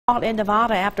Caught in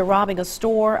Nevada after robbing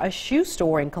a shoe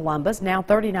store in Columbus. Now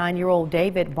 39-year-old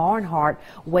David Barnhart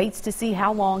waits to see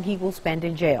how long he will spend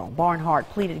in jail. Barnhart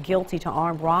pleaded guilty to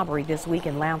armed robbery this week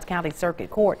in Lowndes County Circuit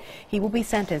Court. He will be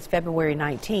sentenced February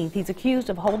 19th. He's accused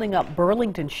of holding up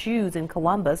Burlington shoes in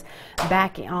Columbus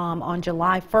back on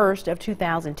July 1st of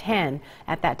 2010.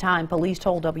 At that time, police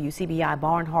told WCBI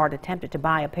Barnhart attempted to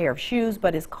buy a pair of shoes,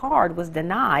 but his card was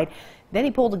denied. Then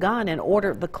he pulled a gun and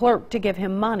ordered the clerk to give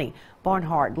him money.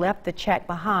 Barnhart left the check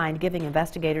behind, giving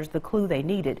investigators the clue they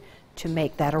needed to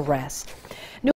make that arrest.